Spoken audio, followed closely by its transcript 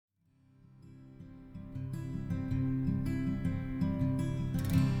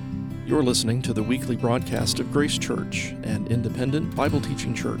You're listening to the weekly broadcast of Grace Church, an independent Bible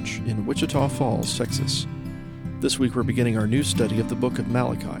teaching church in Wichita Falls, Texas. This week we're beginning our new study of the book of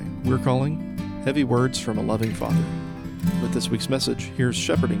Malachi. We're calling Heavy Words from a Loving Father. With this week's message, here's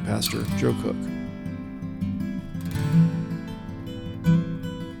shepherding pastor Joe Cook.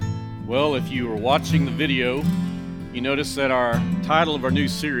 Well, if you were watching the video, you noticed that our title of our new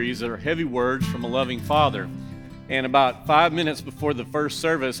series are Heavy Words from a Loving Father. And about 5 minutes before the first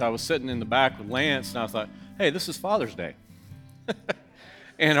service, I was sitting in the back with Lance, and I thought, hey, this is Father's Day.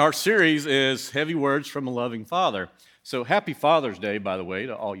 And our series is Heavy Words from a Loving Father. So happy Father's Day, by the way,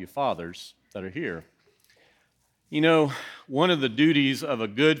 to all you fathers that are here. You know, one of the duties of a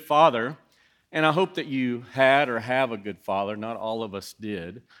good father, and I hope that you had or have a good father, not all of us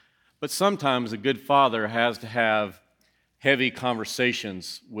did, but sometimes a good father has to have heavy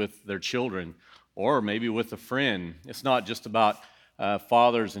conversations with their children, or maybe with a friend. It's not just about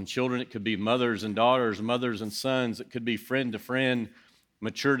fathers and children. It could be mothers and daughters, mothers and sons. It could be friend to friend,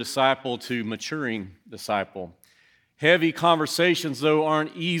 mature disciple to maturing disciple. Heavy conversations, though,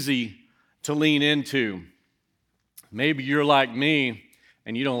 aren't easy to lean into. Maybe you're like me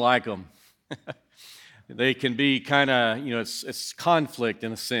and you don't like them. They can be kind of, it's conflict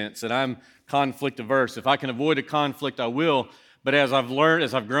in a sense, and I'm conflict averse. If I can avoid a conflict, I will. But as I've learned,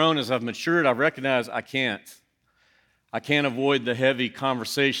 as I've grown, as I've matured, I've recognized I can't. I can't avoid the heavy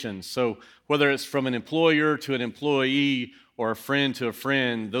conversations. So whether it's from an employer to an employee or a friend to a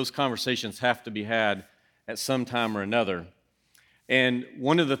friend, those conversations have to be had at some time or another. And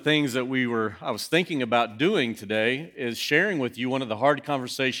one of the things that I was thinking about doing today is sharing with you one of the hard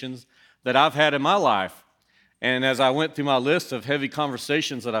conversations that I've had in my life. And as I went through my list of heavy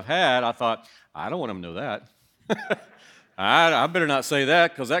conversations that I've had, I thought, I don't want them to know that. I better not say that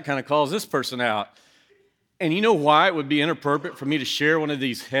because that kind of calls this person out. And you know why it would be inappropriate for me to share one of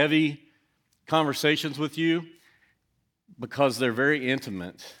these heavy conversations with you? Because they're very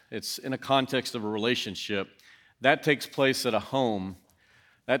intimate. It's in a context of a relationship. That takes place at a home.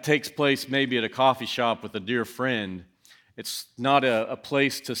 That takes place maybe at a coffee shop with a dear friend. It's not a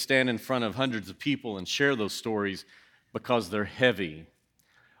place to stand in front of hundreds of people and share those stories because they're heavy.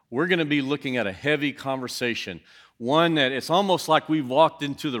 We're going to be looking at a heavy conversation, one that it's almost like we've walked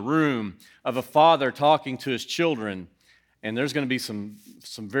into the room of a father talking to his children, and there's going to be some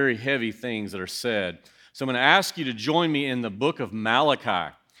very heavy things that are said. So I'm going to ask you to join me in the book of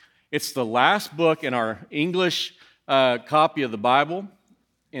Malachi. It's the last book in our English copy of the Bible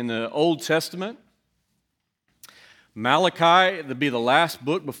in the Old Testament. Malachi will be the last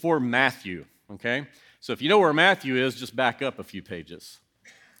book before Matthew, okay? So if you know where Matthew is, just back up a few pages.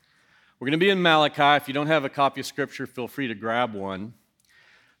 We're going to be in Malachi. If you don't have a copy of Scripture, feel free to grab one.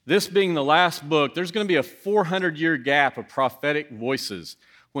 This being the last book, there's going to be a 400-year gap of prophetic voices.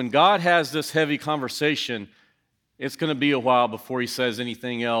 When God has this heavy conversation, it's going to be a while before he says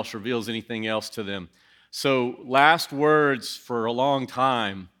anything else, reveals anything else to them. So last words for a long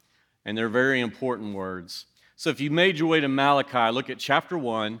time, and they're very important words. So if you made your way to Malachi, look at chapter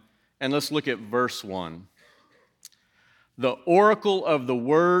 1, and let's look at verse 1. The oracle of the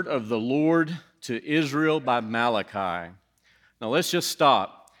word of the Lord to Israel by Malachi. Now let's just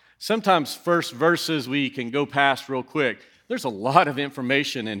stop. Sometimes first verses we can go past real quick. There's a lot of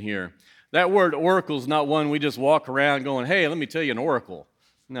information in here. That word oracle is not one we just walk around going, hey, let me tell you an oracle.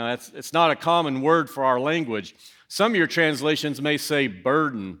 No, it's not a common word for our language. Some of your translations may say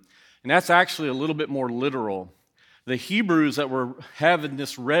burden, and that's actually a little bit more literal. The Hebrews that were having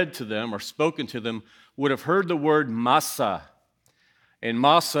this read to them or spoken to them would have heard the word masa. And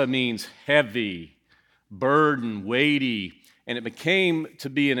masa means heavy, burden, weighty. And it came to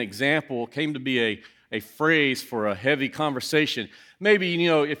be an example, came to be a phrase for a heavy conversation. Maybe,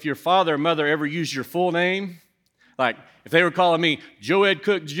 if your father or mother ever used your full name, like if they were calling me Joe Ed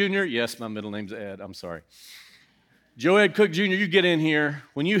Cook Jr., yes, my middle name's Ed, I'm sorry. Joe Ed Cook Jr., you get in here.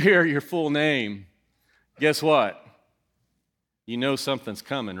 When you hear your full name, guess what? You know something's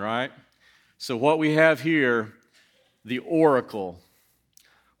coming, right? So what we have here, the oracle.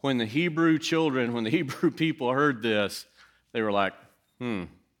 When the Hebrew people heard this, they were like,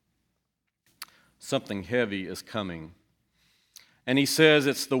 something heavy is coming. And he says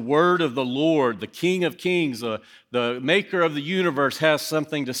it's the word of the Lord, the King of Kings, the maker of the universe has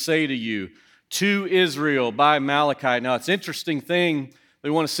something to say to you, to Israel by Malachi. Now, it's an interesting thing we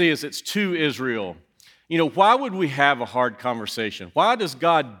want to see is it's to Israel. Why would we have a hard conversation? Why does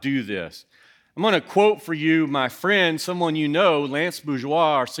God do this? I'm going to quote for you my friend, someone you know, Lance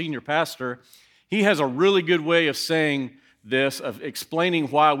Bourgeois, our senior pastor. He has a really good way of saying this, of explaining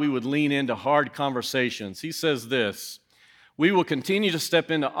why we would lean into hard conversations. He says this: We will continue to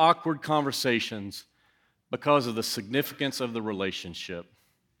step into awkward conversations because of the significance of the relationship.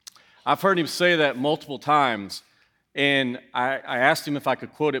 I've heard him say that multiple times, and I asked him if I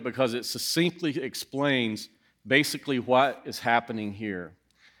could quote it because it succinctly explains basically what is happening here.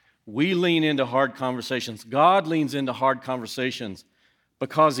 We lean into hard conversations. God leans into hard conversations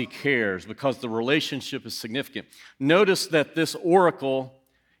because he cares, because the relationship is significant. Notice that this oracle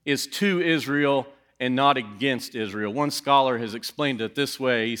is to Israel and not against Israel. One scholar has explained it this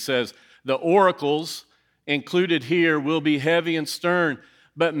way. He says, the oracles included here will be heavy and stern,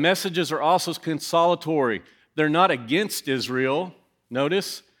 but messages are also consolatory. They're not against Israel,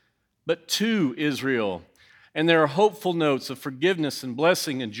 notice, but to Israel. And there are hopeful notes of forgiveness and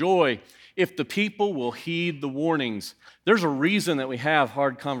blessing and joy if the people will heed the warnings. There's a reason that we have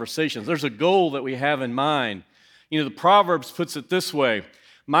hard conversations. There's a goal that we have in mind. The Proverbs puts it this way: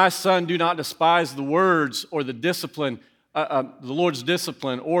 my son, do not despise the words or the discipline, the Lord's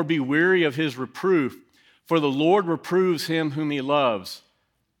discipline, or be weary of his reproof. For the Lord reproves him whom he loves,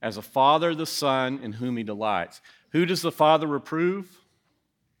 as a father the son in whom he delights. Who does the Father reprove?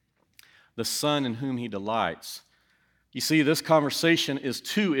 The Son in whom he delights. You see, this conversation is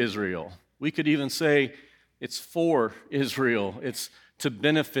to Israel. We could even say it's for Israel. It's to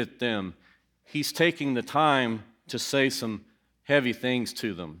benefit them. He's taking the time to say some heavy things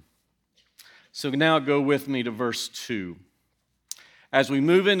to them. So now go with me to verse 2. As we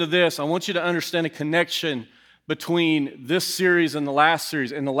move into this, I want you to understand a connection between this series and the last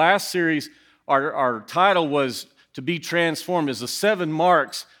series. In the last series, our title was To Be Transformed, is the 7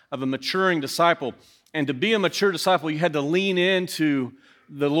 marks of a maturing disciple. And to be a mature disciple, you had to lean into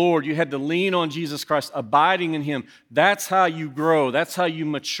the Lord. You had to lean on Jesus Christ, abiding in him. That's how you grow. That's how you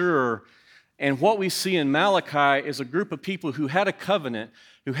mature. And what we see in Malachi is a group of people who had a covenant,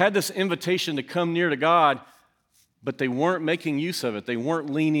 who had this invitation to come near to God, but they weren't making use of it. They weren't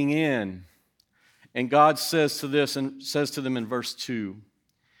leaning in. And God says to them in verse 2,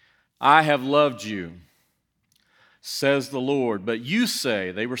 I have loved you, says the Lord. But you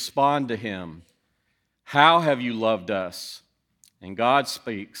say, they respond to him, how have you loved us? And God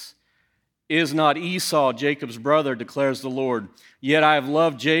speaks, is not Esau Jacob's brother, declares the Lord. Yet I have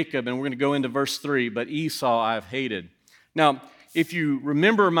loved Jacob, and we're going to go into verse 3, but Esau I have hated. Now, if you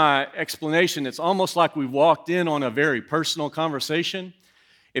remember my explanation, it's almost like we walked in on a very personal conversation.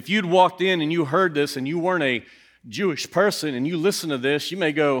 If you'd walked in and you heard this and you weren't a Jewish person and you listen to this, you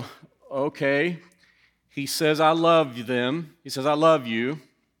may go, okay, he says, I love them. He says, I love you.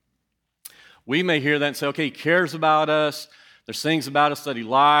 We may hear that and say, okay, he cares about us. There's things about us that he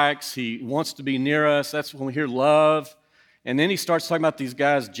likes. He wants to be near us. That's when we hear love. And then he starts talking about these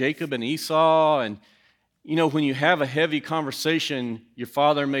guys, Jacob and Esau. And, when you have a heavy conversation, your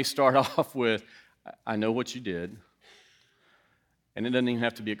father may start off with, I know what you did. And it doesn't even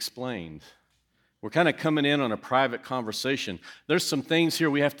have to be explained. We're kind of coming in on a private conversation. There's some things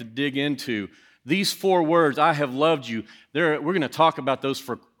here we have to dig into. These 4 words, I have loved you, we're going to talk about those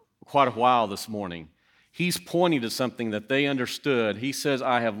for quite a while this morning. He's pointing to something that they understood. He says,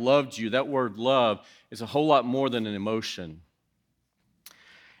 I have loved you. That word love is a whole lot more than an emotion.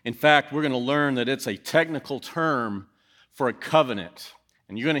 In fact, we're going to learn that it's a technical term for a covenant.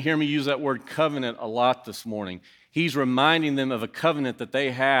 And you're going to hear me use that word covenant a lot this morning. He's reminding them of a covenant that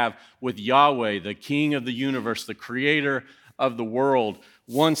they have with Yahweh, the King of the universe, the creator of the world.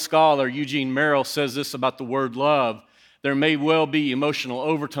 One scholar, Eugene Merrill, says this about the word love. There may well be emotional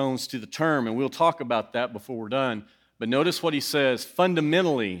overtones to the term, and we'll talk about that before we're done. But notice what he says.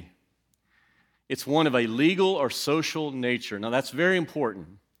 Fundamentally, it's one of a legal or social nature. Now, that's very important.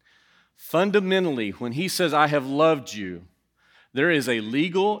 Fundamentally, when he says, I have loved you, there is a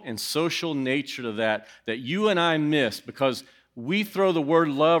legal and social nature to that you and I miss because we throw the word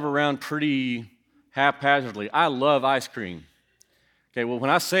love around pretty haphazardly. I love ice cream. Okay, well, when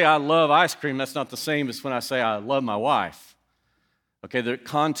I say I love ice cream, that's not the same as when I say I love my wife. Okay, the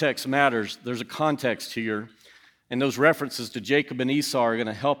context matters. There's a context here, and those references to Jacob and Esau are going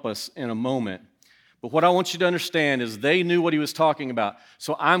to help us in a moment. But what I want you to understand is they knew what he was talking about,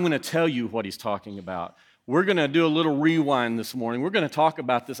 so I'm going to tell you what he's talking about. We're going to do a little rewind this morning. We're going to talk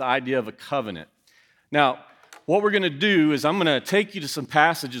about this idea of a covenant. Now, what we're going to do is I'm going to take you to some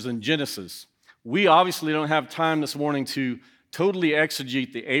passages in Genesis. We obviously don't have time this morning to totally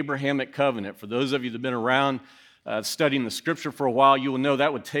exegete the Abrahamic covenant. For those of you that have been around studying the scripture for a while, you will know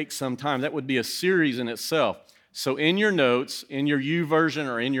that would take some time. That would be a series in itself. So in your notes, in your YouVersion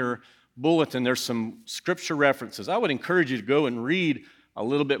or in your bulletin, there's some scripture references. I would encourage you to go and read a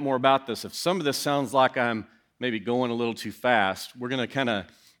little bit more about this. If some of this sounds like I'm maybe going a little too fast, we're going to kind of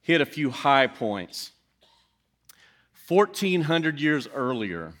hit a few high points. 1,400 years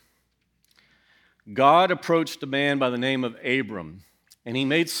earlier, God approached a man by the name of Abram, and he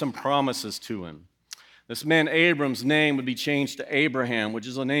made some promises to him. This man Abram's name would be changed to Abraham, which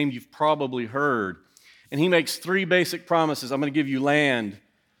is a name you've probably heard. And he makes three basic promises. I'm going to give you land,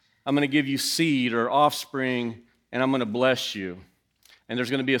 I'm going to give you seed or offspring, and I'm going to bless you. And there's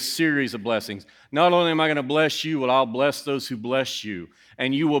going to be a series of blessings. Not only am I going to bless you, but I'll bless those who bless you,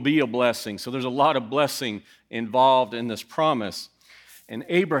 and you will be a blessing. So there's a lot of blessing involved in this promise. And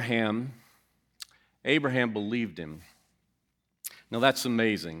Abraham believed him. Now that's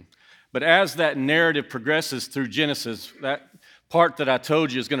amazing. But as that narrative progresses through Genesis, that part that I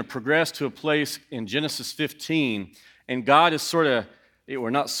told you is going to progress to a place in Genesis 15, and God is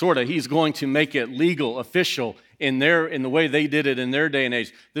he's going to make it legal, official in the way they did it in their day and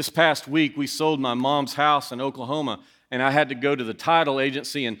age. This past week, we sold my mom's house in Oklahoma, and I had to go to the title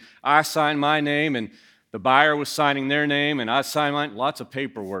agency, and I signed my name, and the buyer was signing their name, and I signed mine. Lots of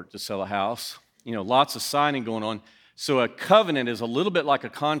paperwork to sell a house, lots of signing going on. So a covenant is a little bit like a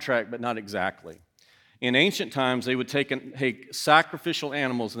contract, but not exactly. In ancient times, they would take sacrificial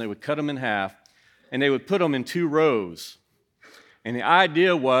animals, and they would cut them in half, and they would put them in two rows. And the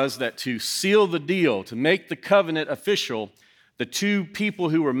idea was that to seal the deal, to make the covenant official, the two people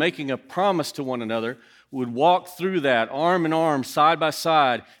who were making a promise to one another would walk through that arm in arm, side by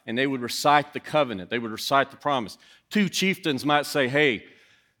side, and they would recite the covenant. They would recite the promise. Two chieftains might say, hey,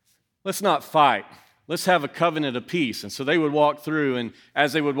 let's not fight. Let's have a covenant of peace. And so they would walk through, and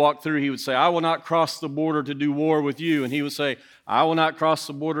as they would walk through, he would say, I will not cross the border to do war with you. And he would say, I will not cross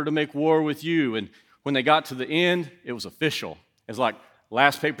the border to make war with you. And when they got to the end, it was official. It's like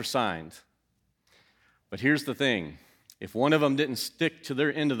last paper signed. But here's the thing. If one of them didn't stick to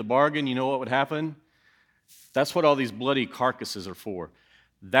their end of the bargain, you know what would happen? That's what all these bloody carcasses are for.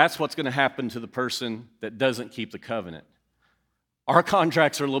 That's what's going to happen to the person that doesn't keep the covenant. Our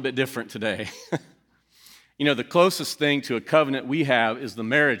contracts are a little bit different today. The closest thing to a covenant we have is the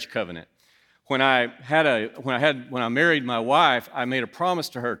marriage covenant. When I married my wife, I made a promise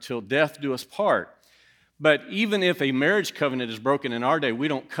to her, till death do us part. But even if a marriage covenant is broken in our day, we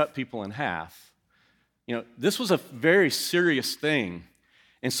don't cut people in half. This was a very serious thing.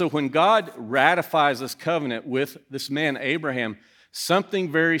 And so when God ratifies this covenant with this man Abraham,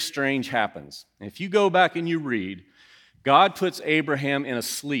 something very strange happens. And if you go back and you read, God puts Abraham in a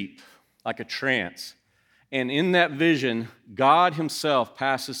sleep, like a trance. And in that vision, God himself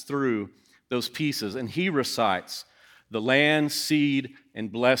passes through those pieces, and he recites the land, seed,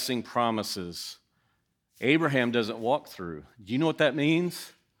 and blessing promises. Abraham doesn't walk through. Do you know what that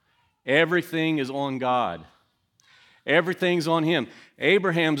means? Everything is on God. Everything's on him.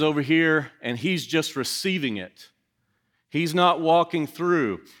 Abraham's over here, and he's just receiving it. He's not walking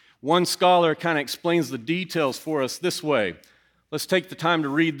through. One scholar kind of explains the details for us this way. Let's take the time to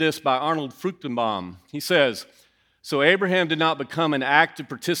read this by Arnold Fruchtenbaum. He says, so Abraham did not become an active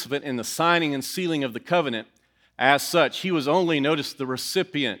participant in the signing and sealing of the covenant. As such, he was only, notice, the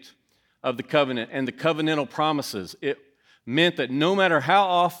recipient of the covenant and the covenantal promises. It meant that no matter how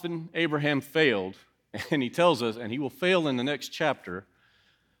often Abraham failed, and he tells us, and he will fail in the next chapter,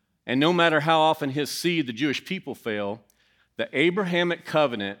 and no matter how often his seed, the Jewish people, fail, the Abrahamic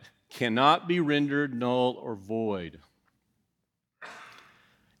covenant cannot be rendered null or void.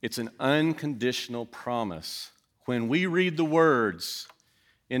 It's an unconditional promise. When we read the words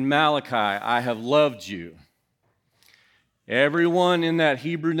in Malachi, I have loved you, everyone in that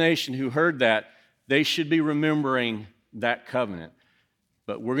Hebrew nation who heard that, they should be remembering that covenant.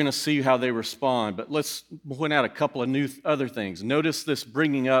 But we're going to see how they respond. But let's point out a couple of other things. Notice this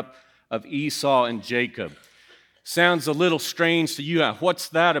bringing up of Esau and Jacob. Sounds a little strange to you. What's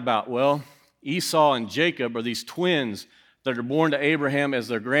that about? Well, Esau and Jacob are these twins that are born to Abraham as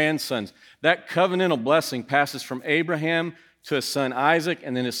their grandsons. That covenantal blessing passes from Abraham to his son Isaac,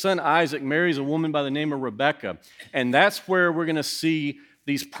 and then his son Isaac marries a woman by the name of Rebekah. And that's where we're going to see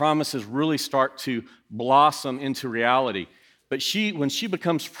these promises really start to blossom into reality. But when she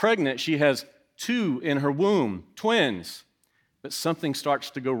becomes pregnant, she has two in her womb, twins. But something starts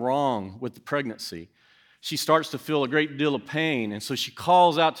to go wrong with the pregnancy. She starts to feel a great deal of pain, and so she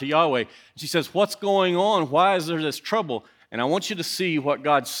calls out to Yahweh. She says, what's going on? Why is there this trouble? And I want you to see what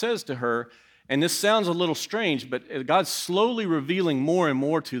God says to her. And this sounds a little strange, but God's slowly revealing more and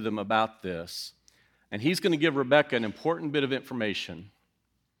more to them about this. And he's going to give Rebekah an important bit of information.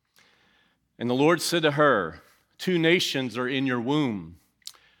 And the Lord said to her, 2 nations are in your womb.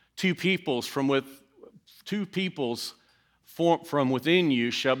 2 peoples from within you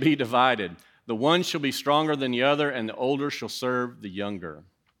shall be divided. The one shall be stronger than the other, and the older shall serve the younger.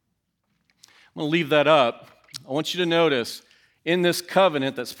 I'm going to leave that up I want you to notice in this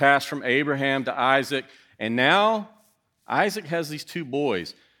covenant that's passed from Abraham to Isaac, and now Isaac has these two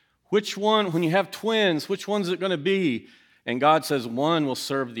boys. Which one, when you have twins, which one's it going to be? And God says one will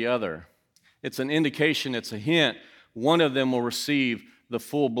serve the other. It's an indication, it's a hint. One of them will receive the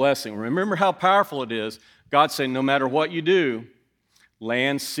full blessing. Remember how powerful it is. God saying, no matter what you do,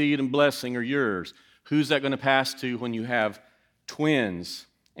 land, seed, and blessing are yours. Who's that going to pass to when you have twins?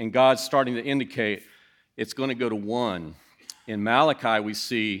 And God's starting to indicate it's going to go to one. In Malachi, we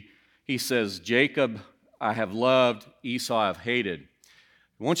see, he says, Jacob I have loved, Esau I have hated.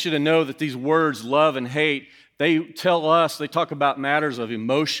 I want you to know that these words, love and hate, they tell us, they talk about matters of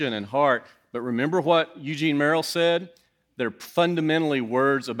emotion and heart. But remember what Eugene Merrill said? They're fundamentally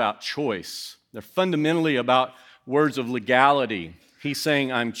words about choice. They're fundamentally about words of legality. He's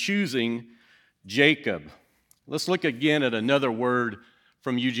saying, I'm choosing Jacob. Let's look again at another word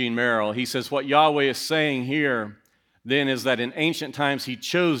from Eugene Merrill. He says, what Yahweh is saying here then is that in ancient times he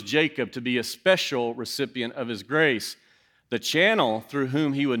chose Jacob to be a special recipient of his grace, the channel through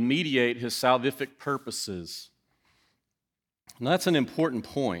whom he would mediate his salvific purposes. And that's an important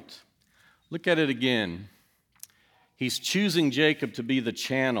point. Look at it again. He's choosing Jacob to be the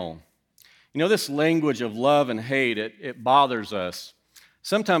channel. You know, this language of love and hate, it bothers us.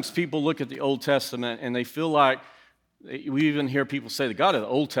 Sometimes people look at the Old Testament and they feel like, we even hear people say the God of the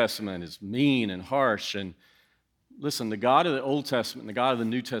Old Testament is mean and harsh. And listen, the God of the Old Testament and the God of the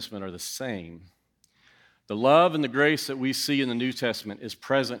New Testament are the same. The love and the grace that we see in the New Testament is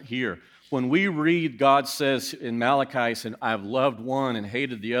present here. When we read, God says in Malachi, he said, I've loved one and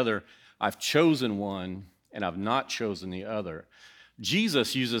hated the other. I've chosen one and I've not chosen the other.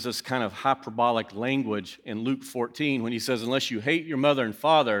 Jesus uses this kind of hyperbolic language in Luke 14 when he says, unless you hate your mother and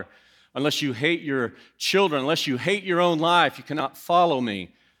father, unless you hate your children, unless you hate your own life, you cannot follow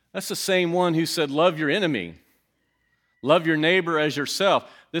me. That's the same one who said, love your enemy. Love your neighbor as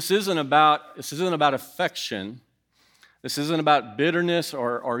yourself. This isn't about affection. This isn't about bitterness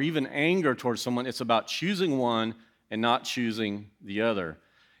or even anger towards someone. It's about choosing one and not choosing the other.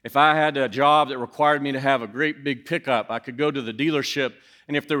 If I had a job that required me to have a great big pickup, I could go to the dealership,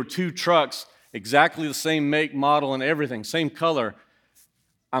 and if there were two trucks, exactly the same make, model, and everything, same color,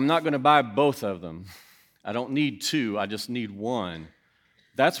 I'm not going to buy both of them. I don't need two, I just need one.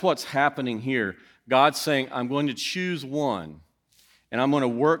 That's what's happening here. God's saying, I'm going to choose one, and I'm going to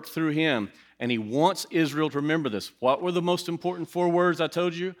work through him. And he wants Israel to remember this. What were the most important 4 words I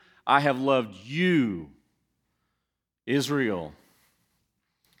told you? I have loved you, Israel.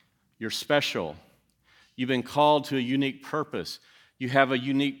 You're special. You've been called to a unique purpose. You have a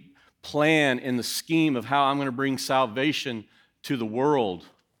unique plan in the scheme of how I'm going to bring salvation to the world.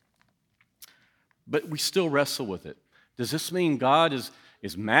 But we still wrestle with it. Does this mean God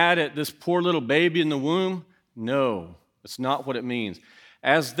is mad at this poor little baby in the womb? No, that's not what it means.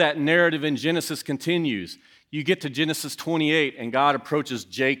 As that narrative in Genesis continues, you get to Genesis 28, and God approaches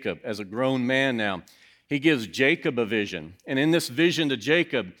Jacob as a grown man now. He gives Jacob a vision. And in this vision to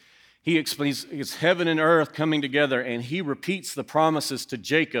Jacob, he explains it's heaven and earth coming together, and he repeats the promises to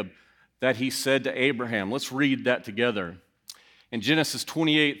Jacob that he said to Abraham. Let's read that together. In Genesis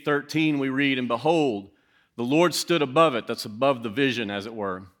 28:13, we read, and behold, the Lord stood above it, that's above the vision, as it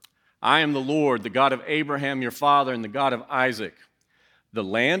were. I am the Lord, the God of Abraham, your father, and the God of Isaac. The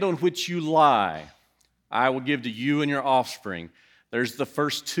land on which you lie, I will give to you and your offspring. There's the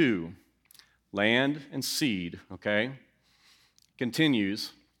first 2, land and seed, okay?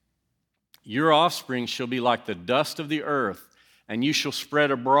 Continues, your offspring shall be like the dust of the earth, and you shall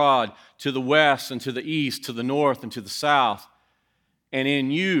spread abroad to the west and to the east, to the north and to the south. And in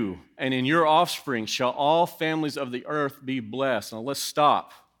you and in your offspring shall all families of the earth be blessed. Now let's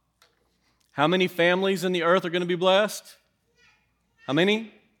stop. How many families in the earth are going to be blessed? How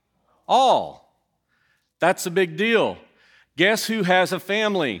many? All. That's a big deal. Guess who has a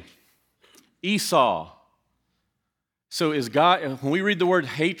family? Esau. So is God, when we read the word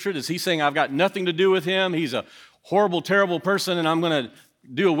hatred, is he saying, I've got nothing to do with him, he's a horrible, terrible person, and I'm going to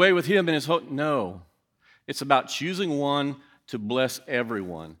do away with him and his whole... No. It's about choosing one to bless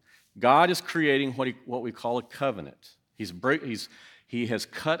everyone. God is creating what we call a covenant. He has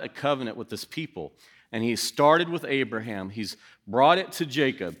cut a covenant with this people, and he started with Abraham. He's brought it to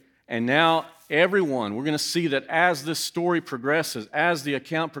Jacob, and now everyone, we're going to see that as this story progresses, as the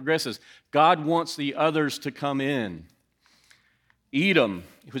account progresses, God wants the others to come in. Edom,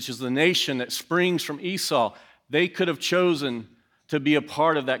 which is the nation that springs from Esau, they could have chosen to be a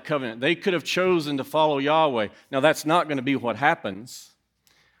part of that covenant. They could have chosen to follow Yahweh. Now, that's not going to be what happens.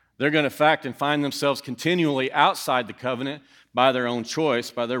 They're going to find themselves continually outside the covenant, by their own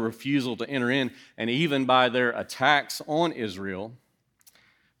choice, by their refusal to enter in, and even by their attacks on Israel.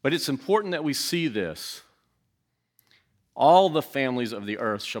 But it's important that we see this. All the families of the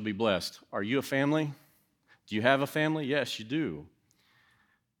earth shall be blessed. Are you a family? Do you have a family? Yes, you do.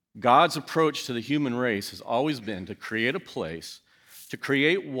 God's approach to the human race has always been to create a place, to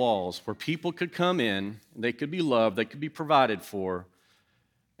create walls where people could come in, they could be loved, they could be provided for,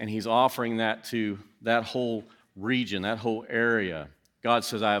 and he's offering that to that whole region, that whole area. God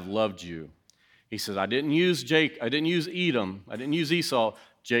says, I have loved you. He says, I didn't use Edom, I didn't use Esau.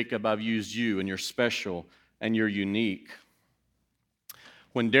 Jacob, I've used you, and you're special and you're unique.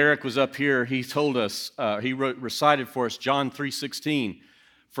 When Derek was up here, he told us, recited for us John 3:16,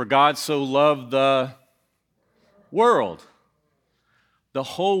 for God so loved the world, the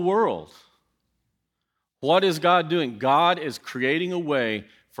whole world. What is God doing? God is creating a way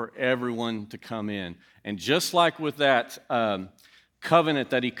for everyone to come in. And just like with that covenant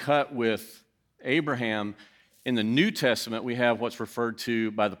that he cut with Abraham, in the New Testament, we have what's referred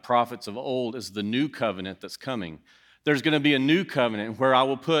to by the prophets of old as the new covenant that's coming. There's going to be a new covenant where I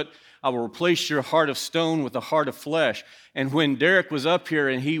will replace your heart of stone with a heart of flesh. And when Derek was up here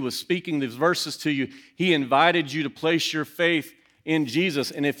and he was speaking these verses to you, he invited you to place your faith in Jesus.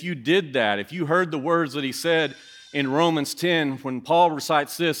 And if you did that, if you heard the words that he said in Romans 10, when Paul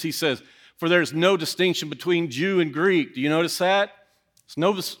recites this, he says, for there's no distinction between Jew and Greek. Do you notice that?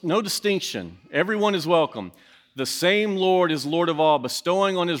 There's no distinction. Everyone is welcome. The same Lord is Lord of all,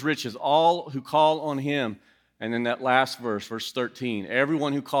 bestowing on his riches all who call on him. And then that last verse, verse 13,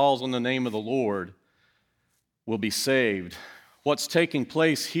 everyone who calls on the name of the Lord will be saved. What's taking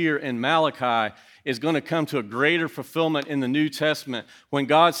place here in Malachi is going to come to a greater fulfillment in the New Testament. When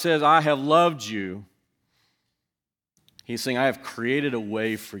God says, I have loved you, he's saying, I have created a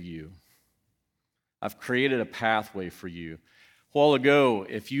way for you. I've created a pathway for you. A while ago,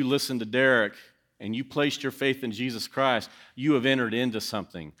 if you listened to Derek and you placed your faith in Jesus Christ, you have entered into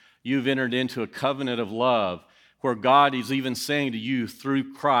something. You've entered into a covenant of love where God is even saying to you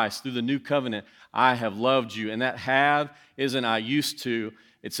through Christ, through the new covenant, I have loved you. And that have isn't I used to.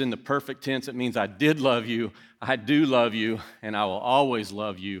 It's in the perfect tense. It means I did love you, I do love you, and I will always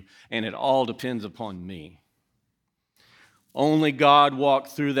love you. And it all depends upon me. Only God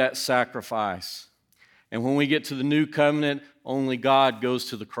walked through that sacrifice. And when we get to the new covenant, only God goes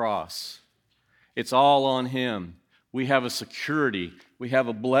to the cross. It's all on him. We have a security. We have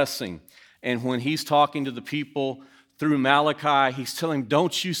a blessing. And when he's talking to the people through Malachi, he's telling them,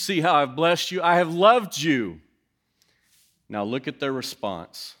 don't you see how I've blessed you? I have loved you. Now look at their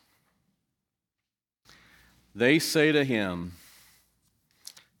response. They say to him,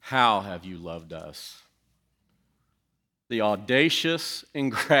 how have you loved us? The audacious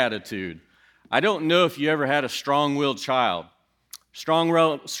ingratitude. I don't know if you ever had a strong-willed child,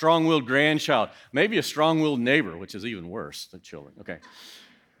 strong-willed grandchild, maybe a strong-willed neighbor, which is even worse than children. Okay.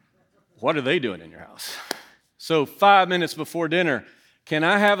 What are they doing in your house? So 5 minutes before dinner, can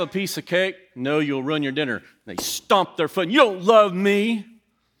I have a piece of cake? No, you'll ruin your dinner. They stomp their foot. You don't love me.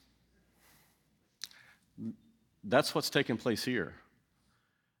 That's what's taking place here.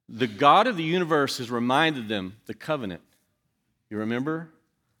 The God of the universe has reminded them the covenant. You remember?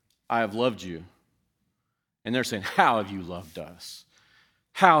 I have loved you. And they're saying, how have you loved us?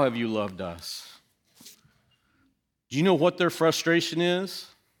 How have you loved us? Do you know what their frustration is?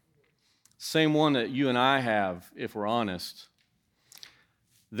 Same one that you and I have, if we're honest.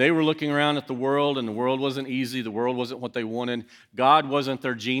 They were looking around at the world, and the world wasn't easy. The world wasn't what they wanted. God wasn't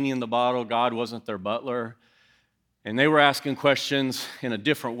their genie in the bottle. God wasn't their butler. And they were asking questions in a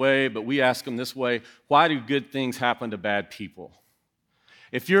different way, but we ask them this way: why do good things happen to bad people?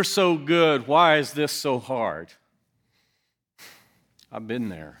 If you're so good, why is this so hard? I've been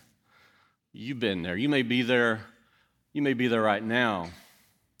there. You've been there. You may be there. You may be there right now.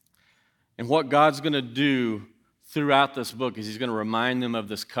 And what God's going to do throughout this book is he's going to remind them of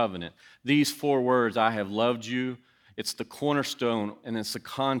this covenant. These 4 words, I have loved you, it's the cornerstone and it's the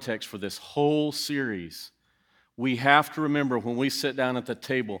context for this whole series. We have to remember when we sit down at the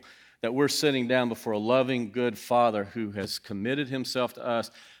table that we're sitting down before a loving, good Father who has committed himself to us,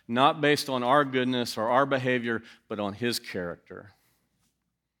 not based on our goodness or our behavior, but on his character.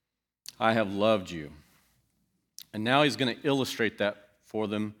 I have loved you. And now he's going to illustrate that for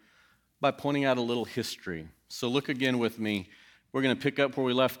them by pointing out a little history. So look again with me. We're going to pick up where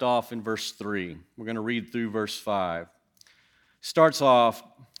we left off in verse 3. We're going to read through verse 5. Starts off,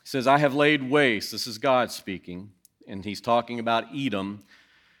 he says, I have laid waste. This is God speaking, and he's talking about Edom,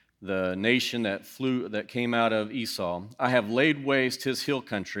 the nation that came out of Esau. I have laid waste his hill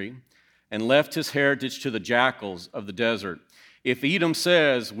country and left his heritage to the jackals of the desert. If Edom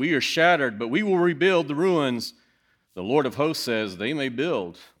says, we are shattered, but we will rebuild the ruins, the Lord of hosts says, they may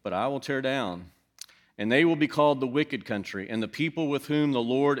build, but I will tear down. And they will be called the wicked country, and the people with whom the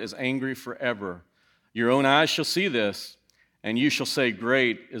Lord is angry forever. Your own eyes shall see this, and you shall say,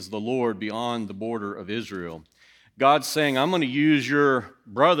 great is the Lord beyond the border of Israel. God's saying, I'm going to use your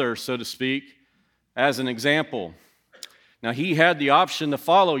brother, so to speak, as an example. Now, he had the option to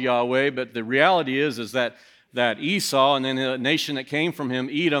follow Yahweh, but the reality is that Esau and then the nation that came from him,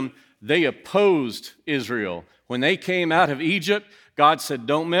 Edom, they opposed Israel. When they came out of Egypt, God said,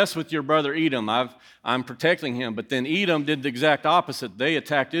 don't mess with your brother Edom. I'm protecting him. But then Edom did the exact opposite. They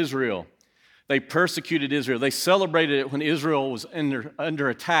attacked Israel. They persecuted Israel. They celebrated it when Israel was under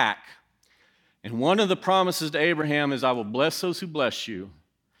attack. And one of the promises to Abraham is, I will bless those who bless you,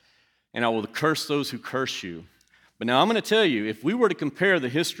 and I will curse those who curse you. But now I'm going to tell you, if we were to compare the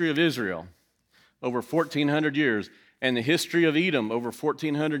history of Israel over 1,400 years and the history of Edom over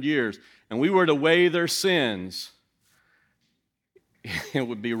 1,400 years, and we were to weigh their sins, it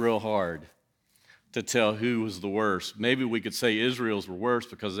would be real hard to tell who was the worst. Maybe we could say Israel's were worse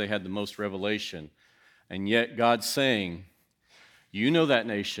because they had the most revelation. And yet God's saying, you know that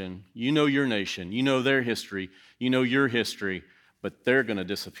nation, you know your nation, you know their history, you know your history, but they're going to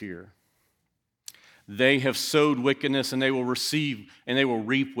disappear. They have sowed wickedness, and they will receive and they will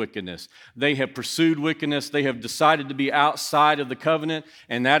reap wickedness. They have pursued wickedness. They have decided to be outside of the covenant,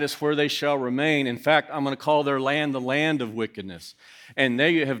 and that is where they shall remain. In fact, I'm going to call their land the land of wickedness. And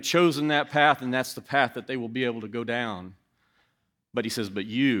they have chosen that path, and that's the path that they will be able to go down. But he says, but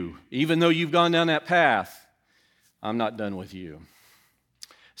you, even though you've gone down that path, I'm not done with you.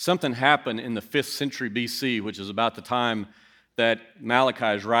 Something happened in the 5th century BC, which is about the time that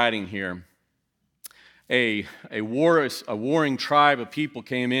Malachi is writing here. A warring tribe of people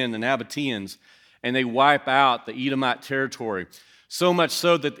came in, the Nabateans, and they wipe out the Edomite territory. So much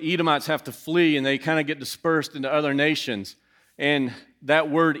so that the Edomites have to flee, and they kind of get dispersed into other nations. And that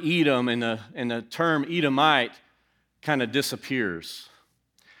word Edom and the term Edomite kind of disappears.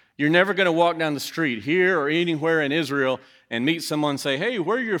 You're never going to walk down the street here or anywhere in Israel and meet someone and say, hey,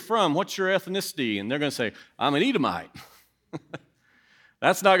 where are you from? What's your ethnicity? And they're going to say, I'm an Edomite.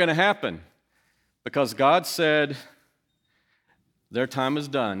 That's not going to happen. Because God said their time is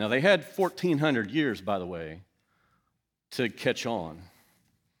done. Now, they had 1,400 years, by the way, to catch on.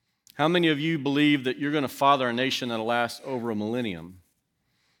 How many of you believe that you're going to father a nation that'll last over a millennium?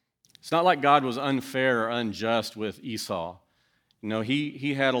 It's not like God was unfair or unjust with Esau. You know,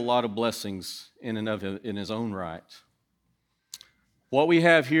 he had a lot of blessings in his own right. What we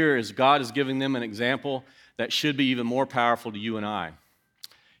have here is God is giving them an example that should be even more powerful to you and I.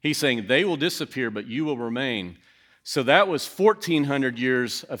 He's saying they will disappear, but you will remain. So that was 1,400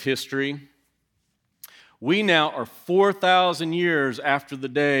 years of history. We now are 4,000 years after the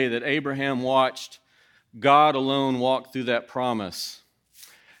day that Abraham watched God alone walk through that promise.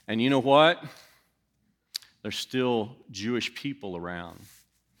 And you know what? There's still Jewish people around.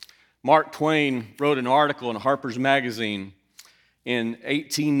 Mark Twain wrote an article in Harper's Magazine in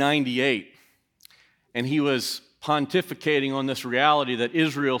 1898, and he was pontificating on this reality that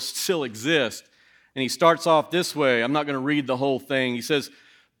Israel still exists. And he starts off this way. I'm not going to read the whole thing. He says,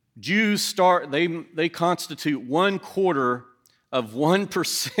 Jews they constitute 1/4 of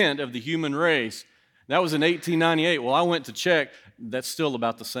 1% of the human race. That was in 1898. Well, I went to check. That's still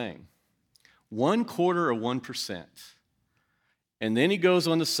about the same. 1/4 of 1%. And then he goes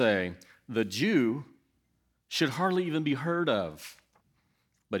on to say, the Jew should hardly even be heard of.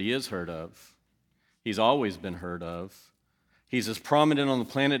 But he is heard of. He's always been heard of. He's as prominent on the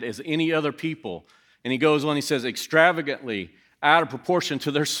planet as any other people. And he goes on, he says, extravagantly, out of proportion to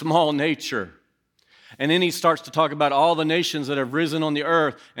their small nature. And then he starts to talk about all the nations that have risen on the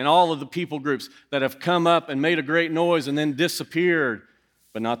earth and all of the people groups that have come up and made a great noise and then disappeared,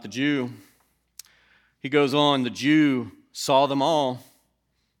 but not the Jew. He goes on, the Jew saw them all,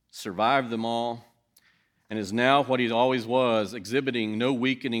 survived them all, and is now what he always was, exhibiting no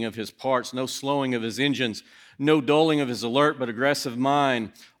weakening of his parts, no slowing of his engines, no dulling of his alert but aggressive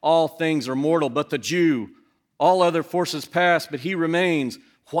mind. All things are mortal but the Jew. All other forces pass, but he remains.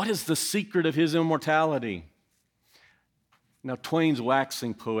 What is the secret of his immortality? Now, Twain's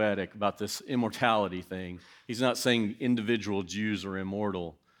waxing poetic about this immortality thing. He's not saying individual Jews are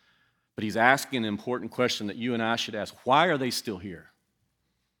immortal, but he's asking an important question that you and I should ask. Why are they still here?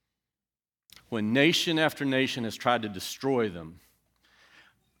 When nation after nation has tried to destroy them,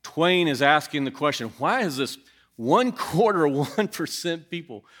 Twain is asking the question, why is this 1/4 1%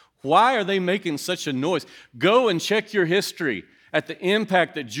 people, why are they making such a noise? Go and check your history at the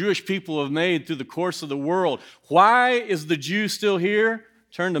impact that Jewish people have made through the course of the world. Why is the Jew still here?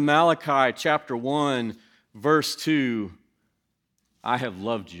 Turn to Malachi chapter 1, verse 2. I have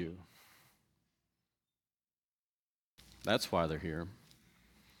loved you. That's why they're here.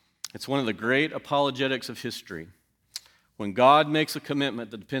 It's one of the great apologetics of history. When God makes a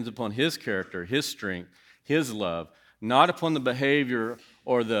commitment that depends upon His character, His strength, His love, not upon the behavior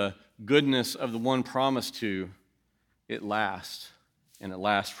or the goodness of the one promised to, it lasts, and it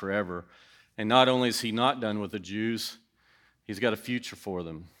lasts forever. And not only is He not done with the Jews, He's got a future for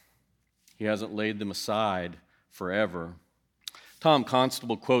them. He hasn't laid them aside forever. Tom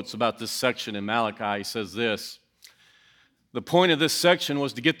Constable quotes about this section in Malachi. He says this: the point of this section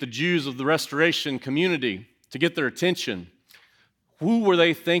was to get the Jews of the restoration community, to get their attention. Who were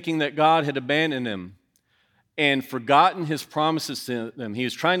they thinking that God had abandoned them and forgotten His promises to them? He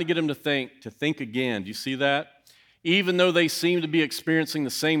was trying to get them to think again. Do you see that? Even though they seemed to be experiencing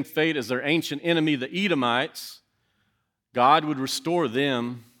the same fate as their ancient enemy, the Edomites, God would restore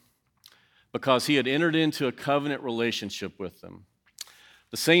them because He had entered into a covenant relationship with them.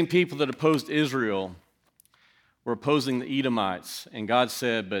 The same people that opposed Israel were opposing the Edomites, and God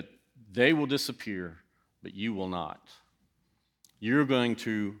said, but they will disappear, but you will not. You're going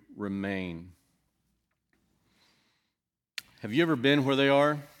to remain. Have you ever been where they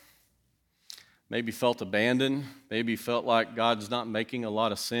are? Maybe felt abandoned, maybe felt like God's not making a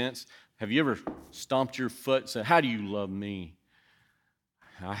lot of sense. Have you ever stomped your foot and said, how do you love me?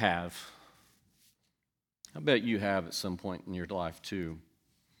 I have. I bet you have at some point in your life too.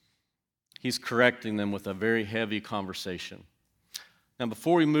 He's correcting them with a very heavy conversation. Now,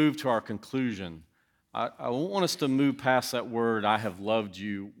 before we move to our conclusion, I want us to move past that word, I have loved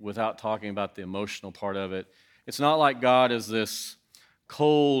you, without talking about the emotional part of it. It's not like God is this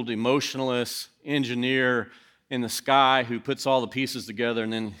cold, emotionless engineer in the sky who puts all the pieces together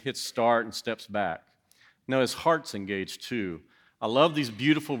and then hits start and steps back. No, His heart's engaged too. I love these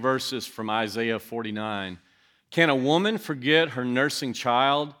beautiful verses from Isaiah 49. Can a woman forget her nursing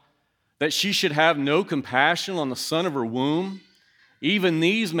child, that she should have no compassion on the son of her womb? Even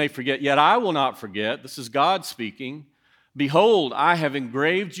these may forget, yet I will not forget. This is God speaking. Behold, I have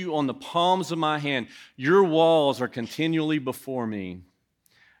engraved you on the palms of my hand. Your walls are continually before me.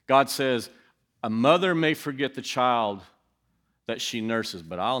 God says, a mother may forget the child that she nurses,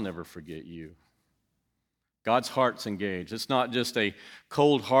 but I'll never forget you. God's heart's engaged. It's not just a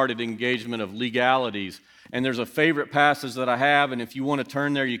cold-hearted engagement of legalities. And there's a favorite passage that I have, and if you want to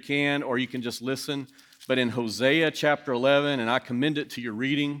turn there, you can, or you can just listen. But in Hosea chapter 11, and I commend it to your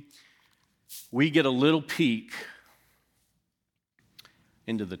reading, we get a little peek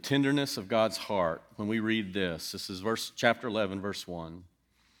into the tenderness of God's heart when we read this. This is chapter 11, verse 1.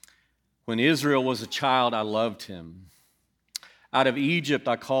 When Israel was a child, I loved him. Out of Egypt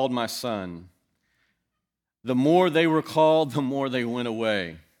I called my son. The more they were called, the more they went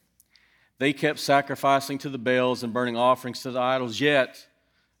away. They kept sacrificing to the Baals and burning offerings to the idols, yet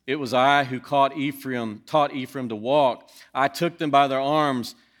it was I who taught Ephraim to walk. I took them by their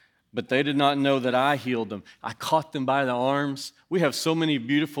arms, but they did not know that I healed them. I caught them by the arms. We have so many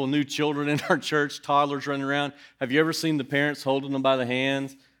beautiful new children in our church, toddlers running around. Have you ever seen the parents holding them by the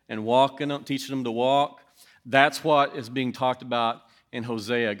hands and walking them, teaching them to walk? That's what is being talked about in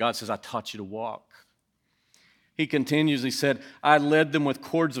Hosea. God says, I taught you to walk. He continues, he said, I led them with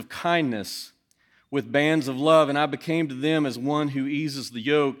cords of kindness, with bands of love, and I became to them as one who eases the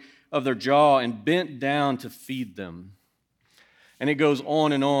yoke of their jaw and bent down to feed them. And it goes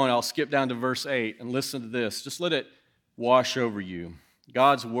on and on. I'll skip down to verse 8 and listen to this. Just let it wash over you.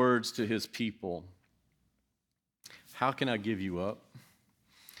 God's words to His people. How can I give you up,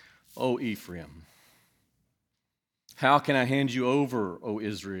 O Ephraim? How can I hand you over, O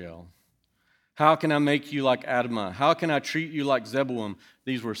Israel? How can I make you like Admah? How can I treat you like Zeboim?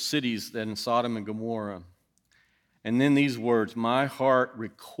 These were cities that in Sodom and Gomorrah. And then these words, my heart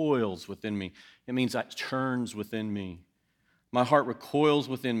recoils within me. It means that churns within me. My heart recoils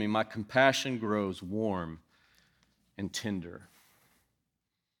within me. My compassion grows warm and tender.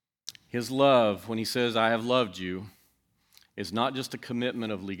 His love, when He says, I have loved you, is not just a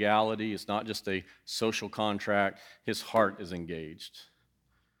commitment of legality. It's not just a social contract. His heart is engaged.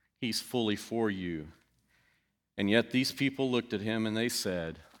 He's fully for you. And yet these people looked at Him and they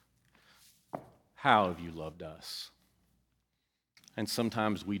said, how have you loved us? And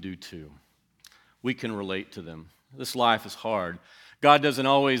sometimes we do too. We can relate to them. This life is hard. God doesn't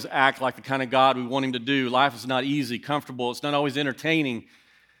always act like the kind of God we want Him to do. Life is not easy, comfortable. It's not always entertaining.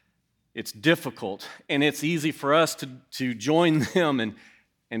 It's difficult. And it's easy for us to join them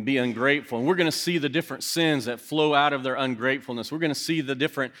and be ungrateful. And we're going to see the different sins that flow out of their ungratefulness. We're going to see the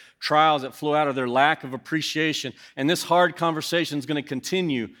different trials that flow out of their lack of appreciation. And this hard conversation is going to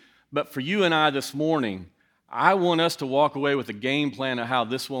continue. But for you and I this morning, I want us to walk away with a game plan of how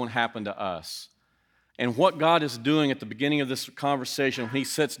this won't happen to us. And what God is doing at the beginning of this conversation, when he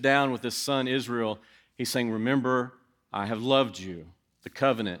sits down with his son Israel, he's saying, remember, I have loved you. The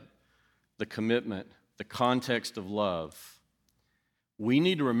covenant, the commitment, the context of love. We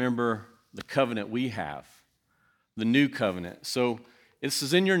need to remember the covenant we have, the new covenant. So this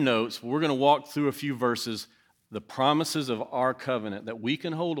is in your notes. We're going to walk through a few verses, the promises of our covenant that we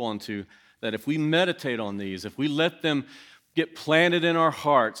can hold on to, that if we meditate on these, if we let them get planted in our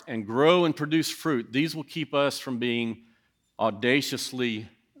hearts and grow and produce fruit, these will keep us from being audaciously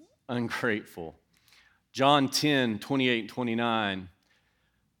ungrateful. John 10, 28 and 29,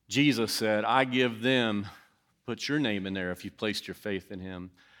 Jesus said, I give them, put your name in there if you placed your faith in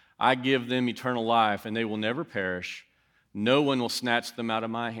him, I give them eternal life, and they will never perish. No one will snatch them out of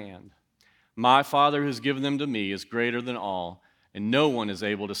my hand. My Father who has given them to me is greater than all, and no one is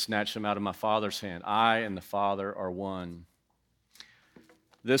able to snatch them out of my Father's hand. I and the Father are one.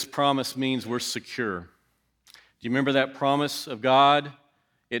 This promise means we're secure. Do you remember that promise of God?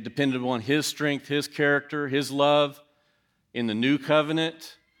 It depended on his strength, his character, his love. In the new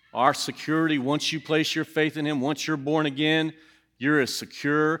covenant, our security, once you place your faith in him, once you're born again, you're as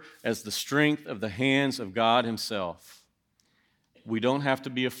secure as the strength of the hands of God himself. We don't have to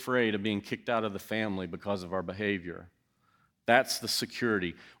be afraid of being kicked out of the family because of our behavior. That's the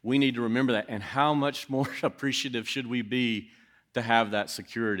security. We need to remember that. And how much more appreciative should we be to have that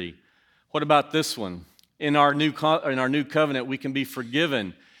security? What about this one? In our new covenant, we can be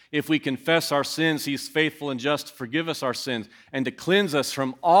forgiven. If we confess our sins, he's faithful and just to forgive us our sins and to cleanse us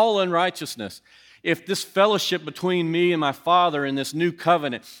from all unrighteousness. If this fellowship between me and my Father in this new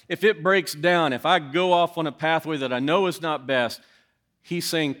covenant, if it breaks down, if I go off on a pathway that I know is not best, he's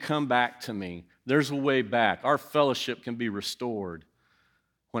saying, come back to me. There's a way back. Our fellowship can be restored.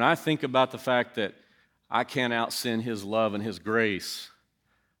 When I think about the fact that I can't out-sin his love and his grace,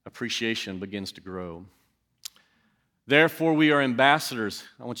 appreciation begins to grow. Therefore, we are ambassadors.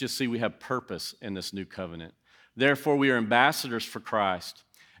 I want you to see we have purpose in this new covenant. Therefore, we are ambassadors for Christ,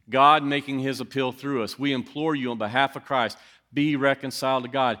 God making his appeal through us. We implore you on behalf of Christ, be reconciled to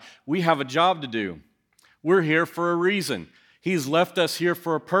God. We have a job to do. We're here for a reason. He's left us here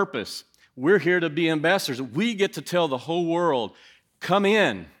for a purpose. We're here to be ambassadors. We get to tell the whole world, come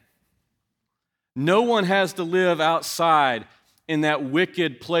in. No one has to live outside in that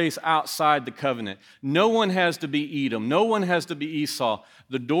wicked place outside the covenant. No one has to be Edom. No one has to be Esau.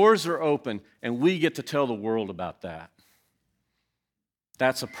 The doors are open, and we get to tell the world about that.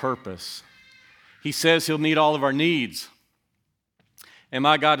 That's a purpose. He says he'll meet all of our needs. And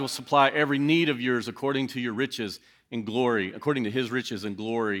my God will supply every need of yours according to your riches in glory, according to his riches and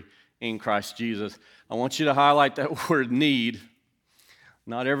glory in Christ Jesus. I want you to highlight that word need.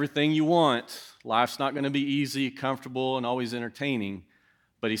 Not everything you want. Life's not going to be easy, comfortable, and always entertaining.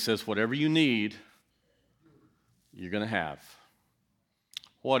 But he says, whatever you need, you're going to have.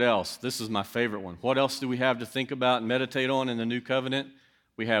 What else? This is my favorite one. What else do we have to think about and meditate on in the new covenant?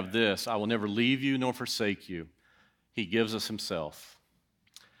 We have this: I will never leave you nor forsake you. He gives us himself.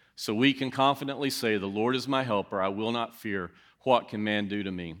 So we can confidently say, the Lord is my helper. I will not fear. What can man do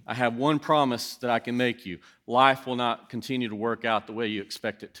to me? I have one promise that I can make you. Life will not continue to work out the way you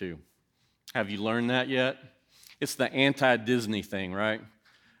expect it to. Have you learned that yet? It's the anti-Disney thing, right?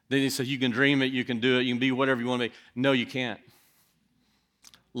 Then he says, you can dream it, you can do it, you can be whatever you want to be. No, you can't.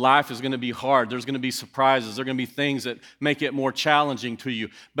 Life is going to be hard. There's going to be surprises. There are going to be things that make it more challenging to you.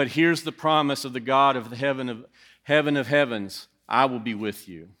 But here's the promise of the God of the heaven of heavens. I will be with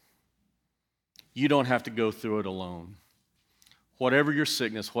you. You don't have to go through it alone. Whatever your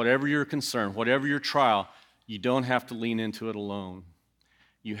sickness, whatever your concern, whatever your trial, you don't have to lean into it alone.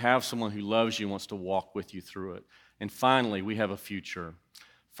 You have someone who loves you and wants to walk with you through it. And finally, we have a future.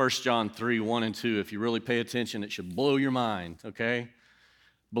 1 John 3, 1 and 2, if you really pay attention, it should blow your mind, okay?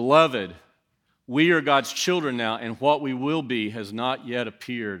 Beloved, we are God's children now, and what we will be has not yet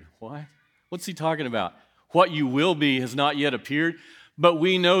appeared. What? What's he talking about? What you will be has not yet appeared, but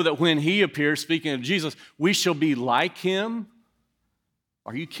we know that when he appears, speaking of Jesus, we shall be like him.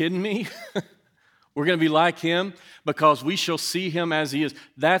 Are you kidding me? We're going to be like him because we shall see him as he is.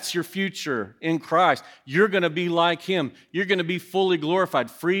 That's your future in Christ. You're going to be like him. You're going to be fully glorified,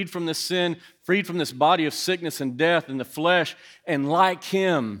 freed from the sin, freed from this body of sickness and death and the flesh, and like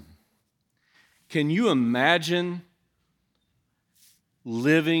him. Can you imagine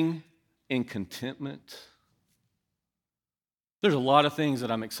living in contentment? There's a lot of things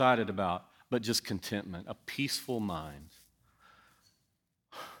that I'm excited about, but just contentment, a peaceful mind.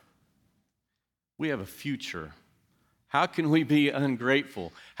 We have a future. How can we be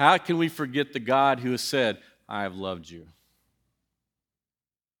ungrateful? How can we forget the God who has said, I have loved you?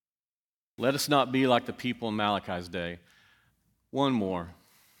 Let us not be like the people in Malachi's day. One more.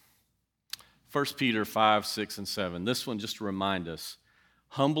 1 Peter 5, 6, and 7. This one just to remind us.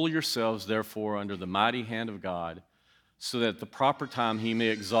 Humble yourselves, therefore, under the mighty hand of God, so that at the proper time he may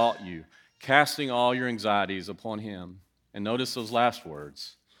exalt you, casting all your anxieties upon him. And notice those last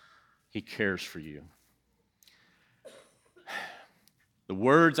words. He cares for you. The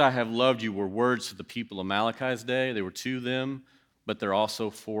words I have loved you were words to the people of Malachi's day. They were to them, but they're also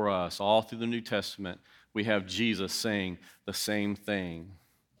for us. All through the New Testament, we have Jesus saying the same thing.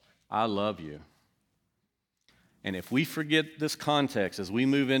 I love you. And if we forget this context, as we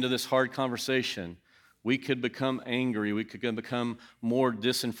move into this hard conversation, we could become angry. We could become more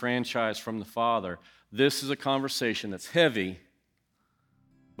disenfranchised from the Father. This is a conversation that's heavy,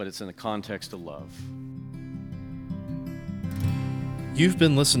 but it's in the context of love. You've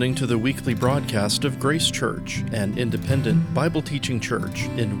been listening to the weekly broadcast of Grace Church, an independent Bible teaching church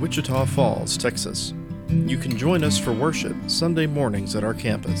in Wichita Falls, Texas. You can join us for worship Sunday mornings at our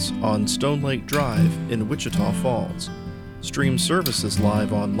campus on Stone Lake Drive in Wichita Falls. Stream services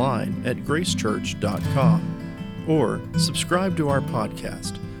live online at gracechurch.com or subscribe to our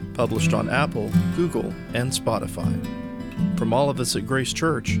podcast, published on Apple, Google, and Spotify. From all of us at Grace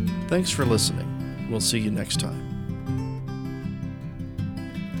Church, thanks for listening. We'll see you next time.